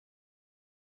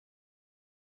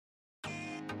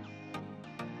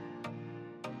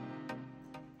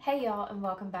Hey y'all, and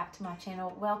welcome back to my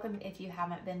channel. Welcome if you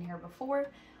haven't been here before.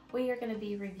 We are going to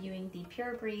be reviewing the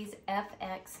Pure Breeze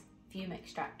FX Fume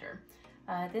Extractor.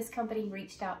 This company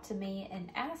reached out to me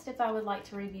and asked if I would like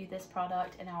to review this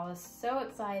product, and I was so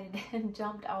excited and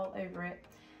jumped all over it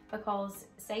because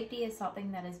safety is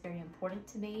something that is very important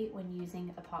to me when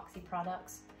using epoxy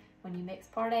products. When you mix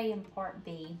part A and part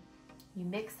B, you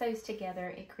mix those together,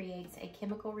 it creates a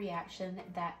chemical reaction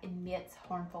that emits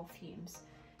harmful fumes.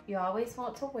 You always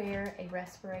want to wear a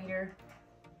respirator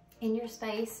in your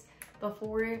space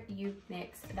before you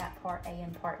mix that part A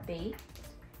and part B.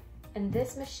 And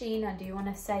this machine, I do want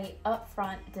to say up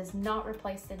front, does not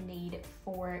replace the need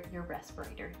for your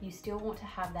respirator. You still want to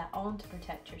have that on to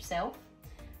protect yourself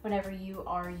whenever you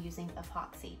are using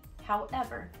epoxy.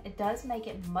 However, it does make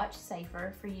it much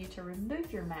safer for you to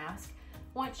remove your mask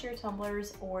once your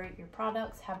tumblers or your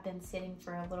products have been sitting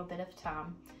for a little bit of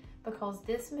time, because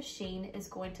this machine is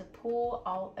going to pull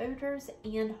all odors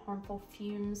and harmful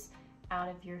fumes out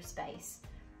of your space.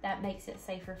 That makes it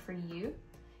safer for you.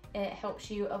 It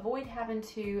helps you avoid having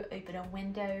to open a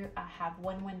window. I have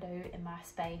one window in my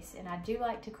space and I do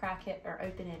like to crack it or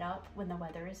open it up when the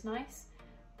weather is nice,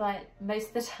 but most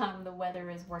of the time the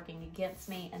weather is working against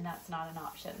me and that's not an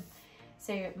option.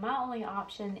 So my only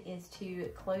option is to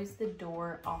close the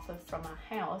door off of from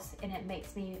my house, and it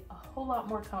makes me a whole lot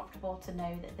more comfortable to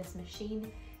know that this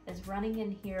machine is running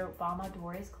in here while my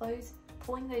door is closed,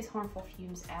 pulling those harmful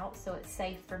fumes out, so it's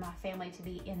safe for my family to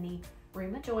be in the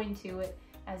room adjoined to it,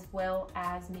 as well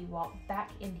as me walk back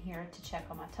in here to check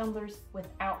on my tumblers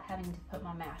without having to put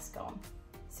my mask on.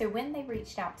 So when they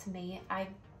reached out to me, I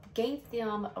gave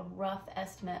them a rough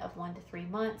estimate of 1 to 3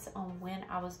 months on when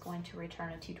I was going to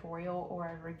return a tutorial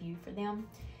or a review for them,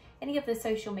 any of the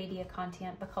social media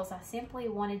content, because I simply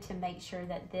wanted to make sure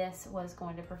that this was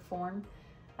going to perform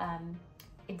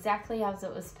exactly as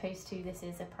it was supposed to. This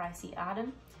is a pricey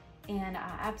item, and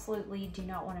I absolutely do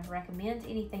not want to recommend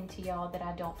anything to y'all that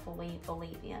I don't fully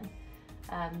believe in.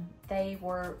 They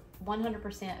were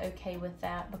 100% okay with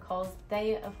that because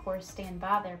they of course stand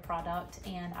by their product,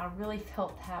 and I really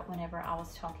felt that whenever I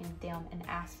was talking to them and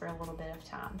asked for a little bit of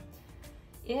time.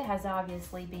 It has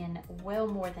obviously been well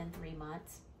more than 3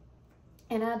 months,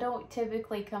 and I don't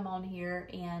typically come on here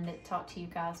and talk to you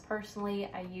guys personally.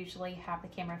 I usually have the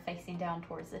camera facing down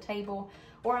towards the table,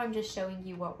 or I'm just showing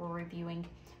you what we're reviewing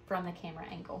from the camera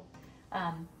angle.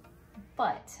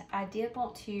 But I did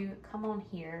want to come on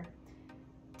here,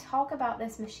 talk about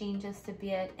this machine just a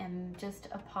bit, and just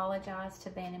apologize to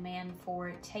Vaniman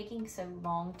for taking so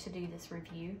long to do this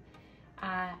review.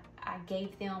 I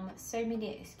gave them so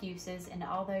many excuses, and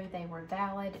although they were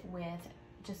valid with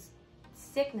just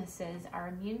sicknesses, our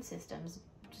immune systems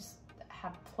just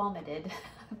have plummeted.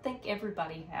 I think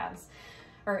everybody has,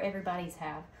 or everybody's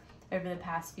have, over the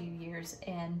past few years,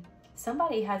 and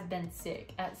somebody has been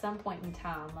sick at some point in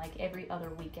time, like every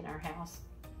other week in our house.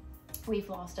 We've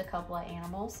lost a couple of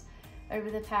animals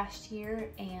over the past year,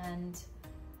 and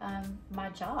my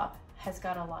job has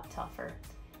got a lot tougher.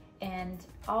 And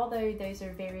although those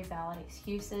are very valid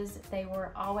excuses, they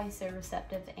were always so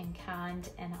receptive and kind,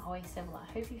 and I always said, well,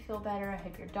 I hope you feel better. I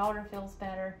hope your daughter feels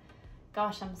better.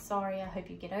 Gosh, I'm sorry. I hope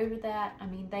you get over that. I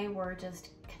mean, they were just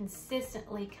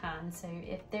consistently kind. So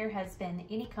if there has been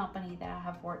any company that I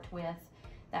have worked with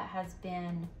that has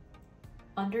been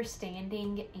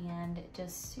understanding and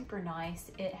just super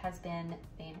nice, it has been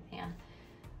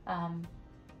Vaniman.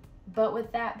 But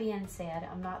with that being said,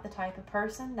 I'm not the type of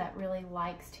person that really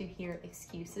likes to hear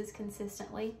excuses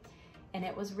consistently, and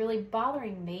it was really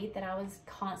bothering me that I was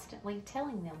constantly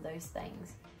telling them those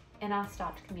things, and I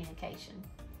stopped communication,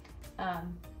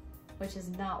 which is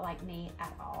not like me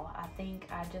at all. I think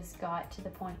I just got to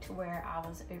the point to where I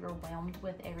was overwhelmed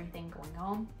with everything going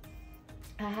on.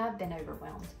 I have been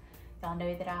overwhelmed. Y'all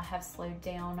know that I have slowed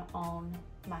down on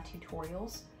my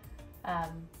tutorials.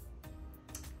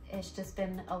 It's just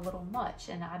been a little much,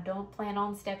 and I don't plan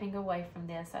on stepping away from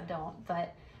this. I don't,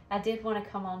 but I did want to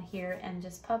come on here and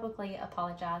just publicly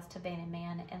apologize to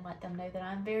Vaniman and let them know that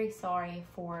I'm very sorry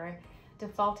for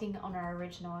defaulting on our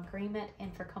original agreement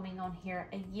and for coming on here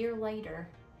a year later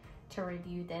to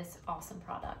review this awesome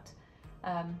product.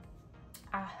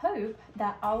 I hope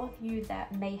that all of you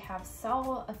that may have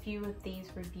saw a few of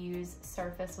these reviews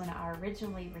surface when I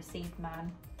originally received mine,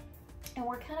 and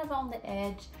we're kind of on the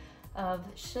edge of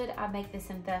should I make this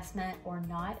investment or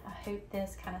not. I hope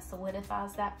this kind of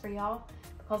solidifies that for y'all,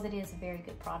 because it is a very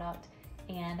good product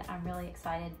and I'm really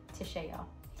excited to show y'all.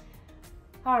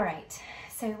 All right,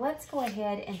 so let's go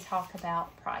ahead and talk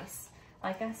about price.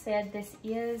 Like I said, it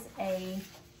is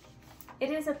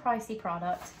a pricey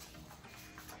product.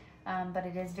 But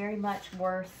it is very much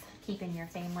worth keeping your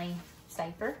family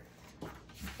safer.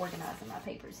 Organizing my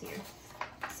papers here.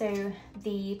 So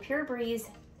the Pure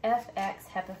Breeze FX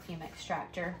Hepa Fume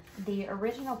Extractor, the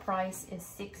original price is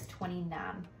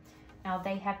 $629. Now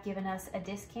they have given us a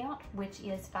discount, which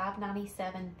is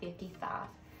 $597.55.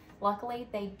 Luckily,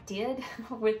 they did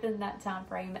within that time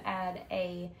frame add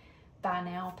a buy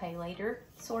now, pay later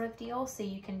sort of deal, so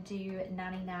you can do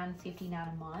 $99.59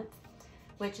 a month,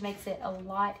 which makes it a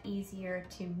lot easier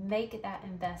to make that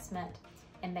investment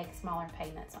and make smaller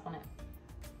payments on it.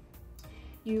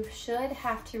 You should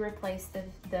have to replace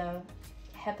the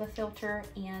HEPA filter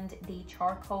and the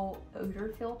charcoal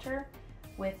odor filter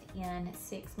within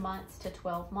 6 months to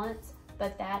 12 months,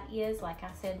 but that is, like I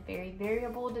said, very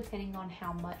variable depending on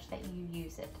how much that you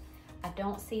use it. I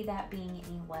don't see that being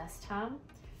any less time.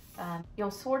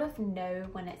 You'll sort of know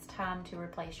when it's time to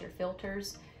replace your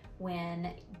filters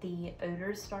when the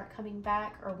odors start coming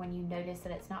back, or when you notice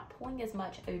that it's not pulling as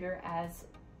much odor as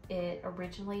it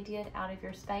originally did out of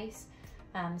your space.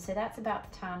 So that's about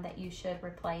the time that you should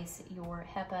replace your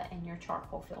HEPA and your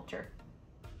charcoal filter.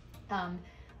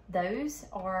 Those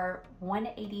are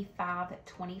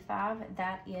 $185.25.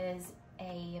 That is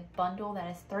a bundle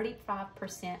that is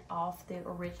 35% off the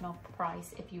original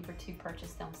price if you were to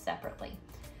purchase them separately.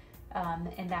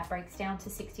 And that breaks down to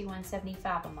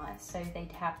 $61.75 a month. So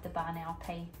they'd have the buy now,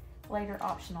 pay later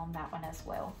option on that one as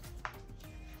well.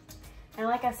 And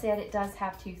like I said, it does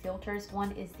have two filters.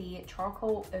 One is the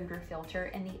charcoal odor filter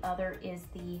and the other is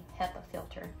the HEPA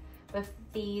filter. Both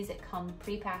of these come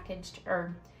pre-packaged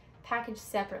or packaged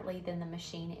separately than the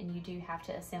machine, and you do have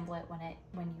to assemble it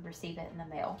when you receive it in the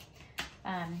mail.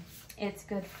 It's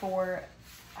good for,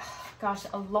 gosh,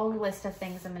 a long list of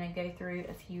things. I'm going to go through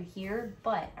a few here,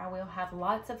 but I will have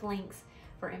lots of links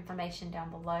for information down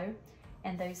below,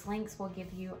 and those links will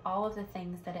give you all of the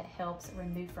things that it helps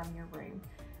remove from your room.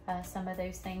 Some of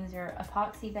those things are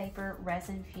epoxy vapor,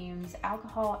 resin fumes,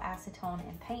 alcohol, acetone,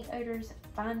 and paint odors,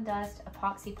 fine dust,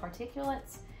 epoxy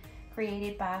particulates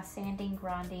created by sanding,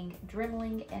 grinding,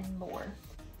 dremeling, and more.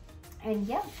 And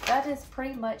yeah, that is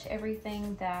pretty much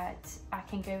everything that I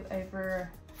can go over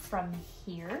from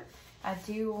here. I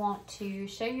do want to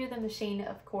show you the machine,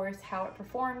 of course, how it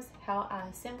performs, how I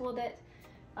assembled it,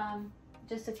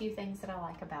 just a few things that I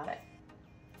like about it.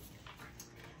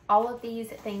 All of these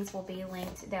things will be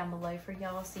linked down below for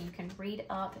y'all, so you can read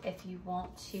up if you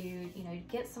want to,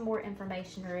 get some more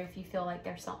information, or if you feel like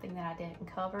there's something that I didn't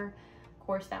cover. Of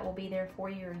course, that will be there for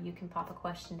you, or you can pop a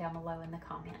question down below in the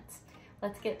comments.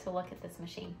 Let's get to look at this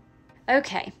machine.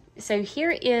 Okay, so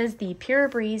here is the Pure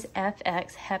Breeze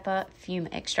FX HEPA Fume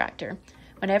Extractor.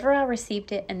 Whenever I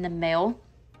received it in the mail,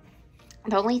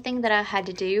 the only thing that I had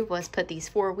to do was put these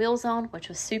 4 wheels on, which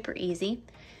was super easy.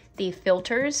 The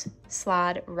filters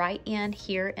slide right in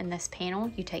here in this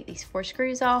panel. You take these 4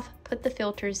 screws off, put the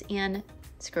filters in,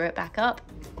 screw it back up,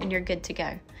 and you're good to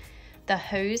go. The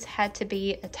hose had to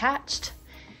be attached,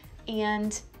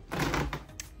 and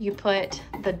you put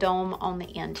the dome on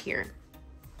the end here.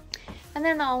 And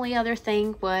then the only other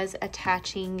thing was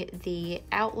attaching the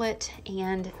outlet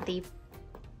and the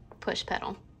push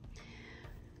pedal.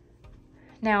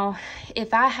 Now,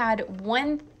 if I had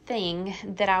one thing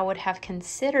that I would have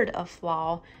considered a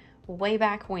flaw way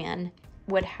back when,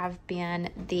 would have been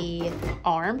the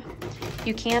arm.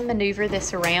 You can maneuver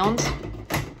this around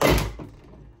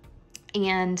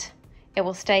and it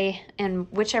will stay in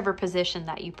whichever position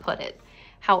that you put it.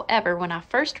 However, when I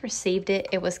first received it,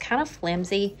 it was kind of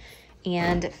flimsy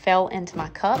and fell into my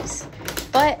cups,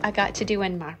 but I got to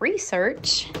doing my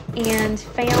research and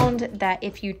found that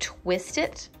if you twist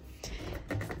it,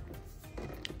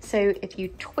 so if you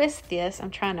twist this, I'm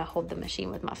trying to hold the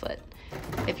machine with my foot.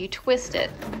 If you twist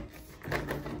it,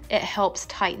 it helps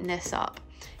tighten this up.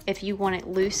 If you want it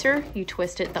looser, you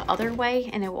twist it the other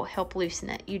way and it will help loosen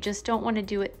it. You just don't want to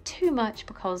do it too much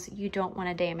because you don't want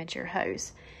to damage your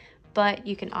hose. But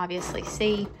you can obviously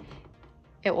see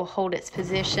it will hold its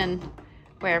position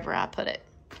wherever I put it.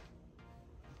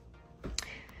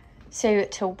 So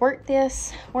to work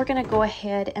this, we're going to go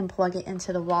ahead and plug it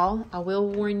into the wall. I will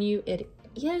warn you, it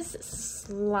is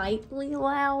slightly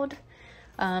loud.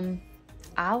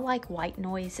 I like white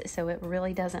noise, so it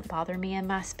really doesn't bother me in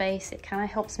my space. It kind of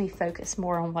helps me focus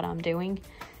more on what I'm doing,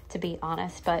 to be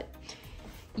honest. But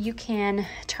you can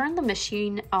turn the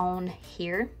machine on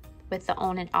here with the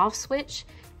on and off switch,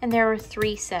 and there are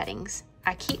 3 settings.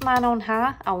 I keep mine on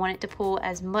high. I want it to pull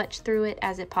as much through it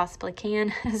as it possibly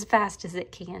can, as fast as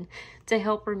it can, to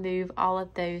help remove all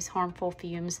of those harmful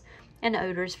fumes and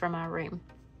odors from my room.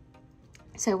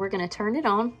 So we're going to turn it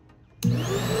on.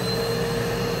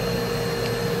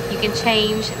 You can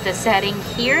change the setting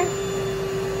here.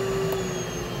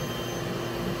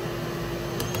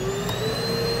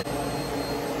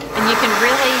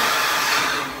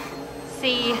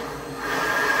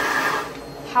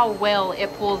 how well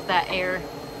it pulls that air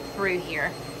through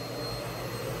here.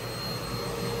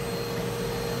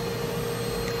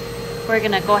 We're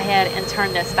gonna go ahead and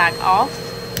turn this back off.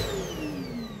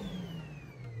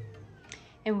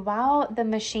 And while the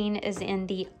machine is in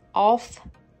the off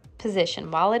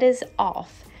position, while it is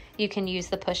off, you can use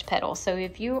the push pedal. So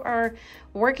if you are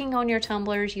working on your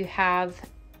tumblers, you have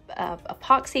a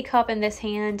epoxy cup in this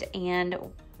hand and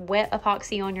wet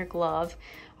epoxy on your glove,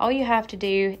 all you have to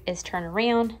do is turn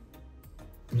around,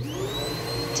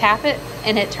 tap it,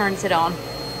 and it turns it on.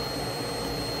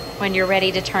 When you're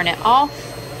ready to turn it off,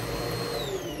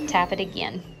 tap it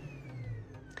again.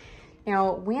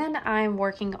 Now, when I'm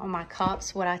working on my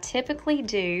cups, what I typically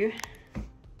do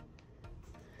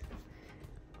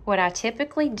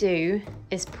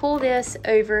is pull this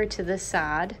over to the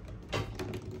side.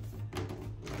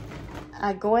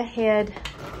 I go ahead,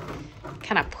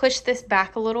 kind of push this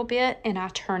back a little bit, and I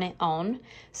turn it on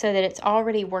so that it's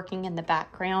already working in the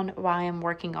background while I'm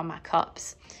working on my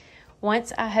cups.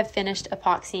 Once I have finished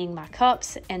epoxying my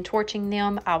cups and torching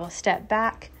them, I will step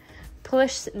back,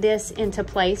 push this into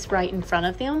place right in front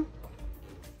of them,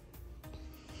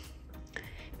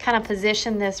 kind of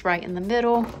position this right in the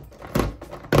middle,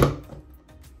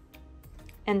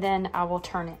 and then I will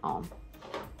turn it on.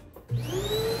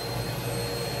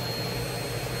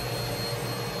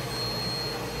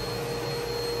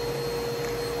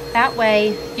 That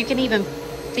way, you can even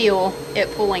feel it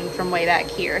pulling from way back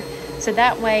here. So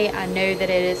that way I know that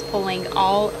it is pulling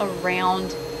all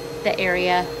around the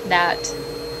area that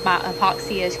my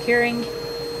epoxy is curing.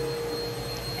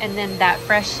 And then that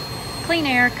fresh, clean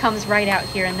air comes right out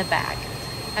here in the back.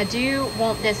 I do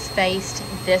want this faced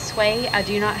this way. I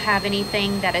do not have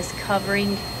anything that is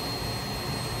covering,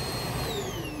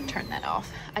 turn that off.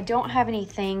 I don't have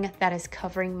anything that is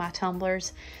covering my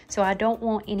tumblers, so I don't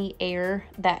want any air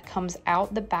that comes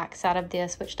out the back side of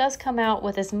this, which does come out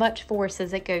with as much force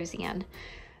as it goes in.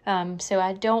 So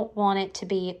I don't want it to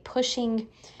be pushing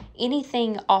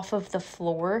anything off of the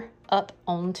floor up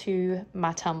onto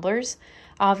my tumblers.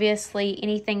 Obviously,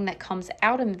 anything that comes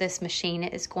out of this machine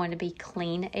is going to be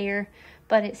clean air,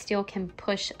 but it still can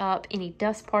push up any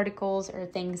dust particles or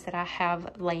things that I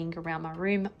have laying around my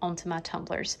room onto my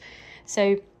tumblers.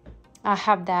 So I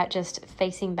have that just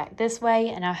facing back this way,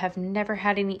 and I have never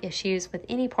had any issues with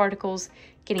any particles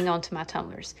getting onto my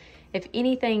tumblers. If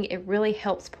anything, it really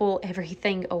helps pull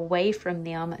everything away from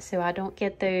them so I don't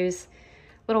get those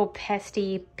little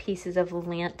pesky pieces of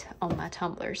lint on my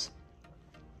tumblers.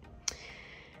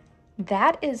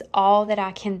 That is all that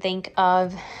I can think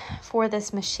of for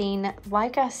this machine.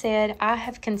 Like I said, I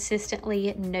have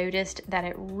consistently noticed that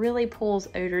it really pulls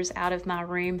odors out of my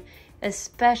room,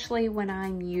 especially when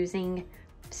I'm using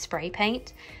spray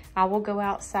paint. I will go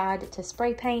outside to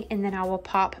spray paint, and then I will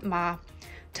pop my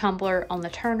tumbler on the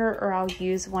turner, or I'll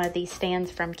use one of these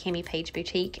stands from Cami Page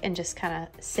Boutique and just kind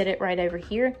of sit it right over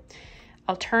here.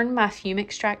 I'll turn my fume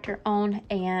extractor on,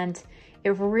 and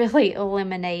it really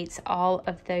eliminates all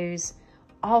of those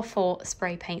awful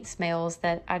spray paint smells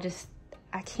that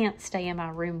I can't stay in my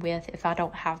room with if I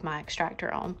don't have my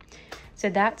extractor on. So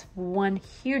that's one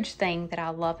huge thing that I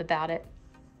love about it,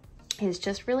 is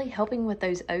just really helping with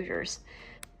those odors.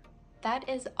 That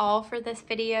is all for this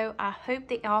video. I hope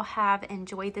that y'all have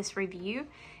enjoyed this review.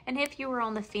 And if you were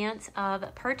on the fence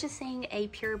of purchasing a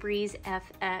Pure Breeze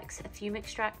FX fume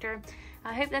extractor,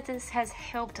 I hope that this has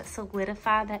helped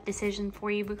solidify that decision for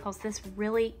you, because this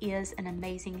really is an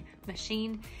amazing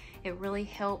machine. It really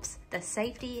helps the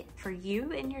safety for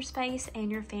you in your space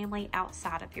and your family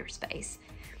outside of your space.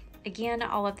 Again,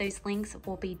 all of those links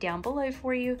will be down below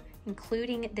for you,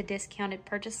 including the discounted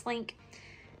purchase link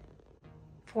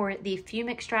for the fume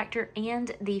extractor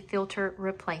and the filter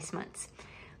replacements.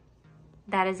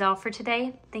 That is all for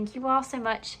today. Thank you all so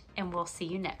much, and we'll see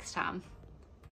you next time.